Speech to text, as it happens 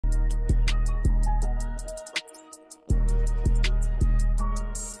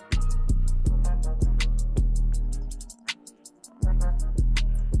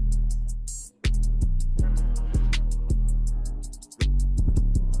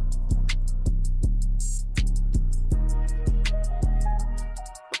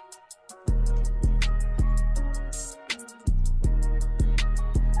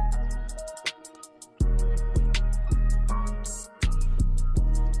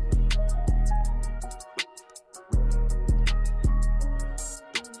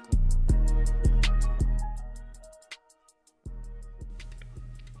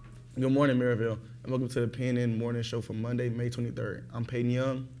Good morning, Merrillville, and welcome to the PNN Morning Show for Monday, May 23rd. I'm Payton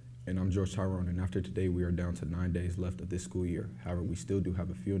Young. And I'm Tyrone, and after today, we are down to 9 days left of this school year. However, we still do have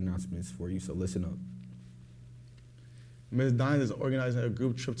a few announcements for you, so listen up. Ms. Dymond is organizing a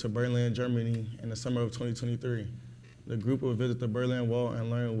group trip to Berlin, Germany in the summer of 2023. The group will visit the Berlin Wall and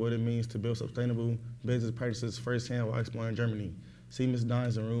learn what it means to build sustainable business practices firsthand while exploring Germany. See Ms.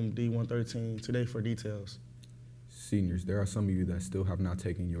 Dymond in room D113 today for details. Seniors, there are some of you that still have not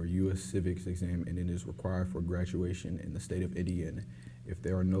taken your U.S. Civics exam, and it is required for graduation in the state of Indiana. If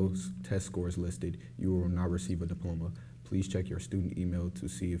there are no test scores listed, you will not receive a diploma. Please check your student email to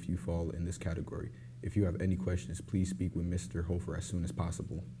see if you fall in this category. If you have any questions, please speak with Mr. Hofer as soon as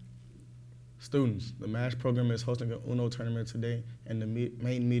possible. Students, the MASH program is hosting an UNO tournament today in the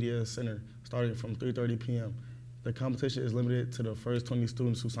main media center starting from 3:30 p.m. The competition is limited to the first 20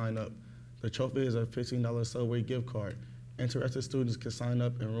 students who sign up. The trophy is a $15 Subway gift card. Interested students can sign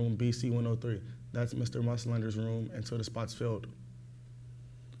up in room BC103. That's Mr. Muslander's room until the spot's filled.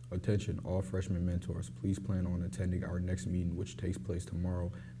 Attention, all freshman mentors, please plan on attending our next meeting, which takes place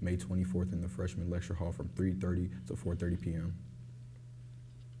tomorrow, May 24th in the freshman lecture hall from 3:30 to 4:30 p.m.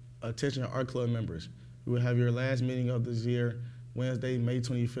 Attention art club members, you will have your last meeting of this year, Wednesday, May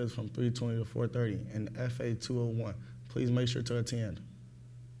 25th from 3:20 to 4:30 in FA 201. Please make sure to attend.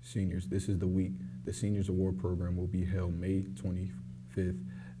 Seniors, this is the week. The Seniors Award Program will be held May 25th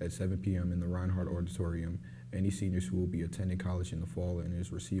at 7 p.m. in the Reinhardt Auditorium. Any seniors who will be attending college in the fall and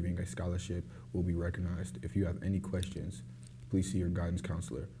is receiving a scholarship will be recognized. If you have any questions, please see your guidance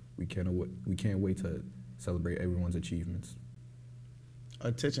counselor. We can't wait to celebrate everyone's achievements.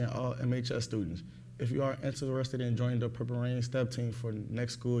 Attention all MHS students. If you are interested in joining the Preparing STEP team for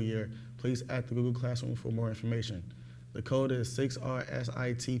next school year, please add the Google Classroom for more information. The code is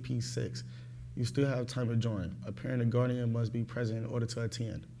 6RSITP6. You still have time to join. A parent or guardian must be present in order to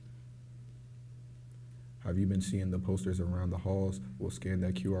attend. Have you been seeing the posters around the halls? We'll scan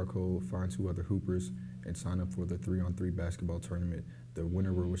that QR code, find 2 other hoopers, and sign up for the 3-on-3 basketball tournament. The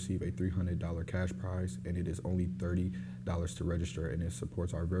winner will receive a $300 cash prize, and it is only $30 to register, and it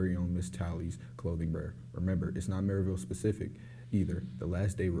supports our very own Miss Tally's clothing brand. Remember, it's not Merrillville specific either. The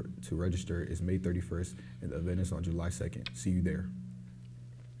last day to register is May 31st, and the event is on July 2nd. See you there.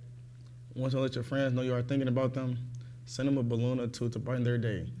 Want to let your friends know you are thinking about them? Send them a balloon or 2 to brighten their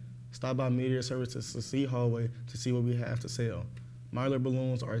day. Stop by Media Services to see hallway to see what we have to sell. Mylar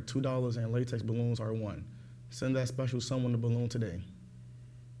balloons are $2 and latex balloons are $1. Send that special someone a balloon today.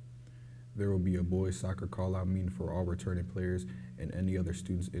 There will be a boys soccer call-out meeting for all returning players and any other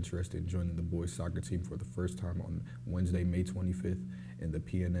students interested in joining the boys soccer team for the first time on Wednesday, May 25th in the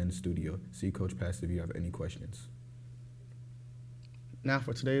PNN studio. See Coach Pass if you have any questions. Now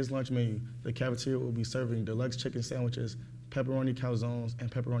for today's lunch menu, the cafeteria will be serving deluxe chicken sandwiches, pepperoni calzones, and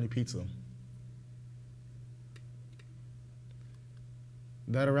pepperoni pizza.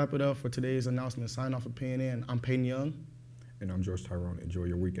 That'll wrap it up for today's announcement. Sign off for PNN. I'm Payton Young. And I'm Tyrone. Enjoy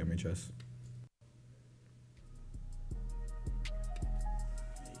your week, MHS.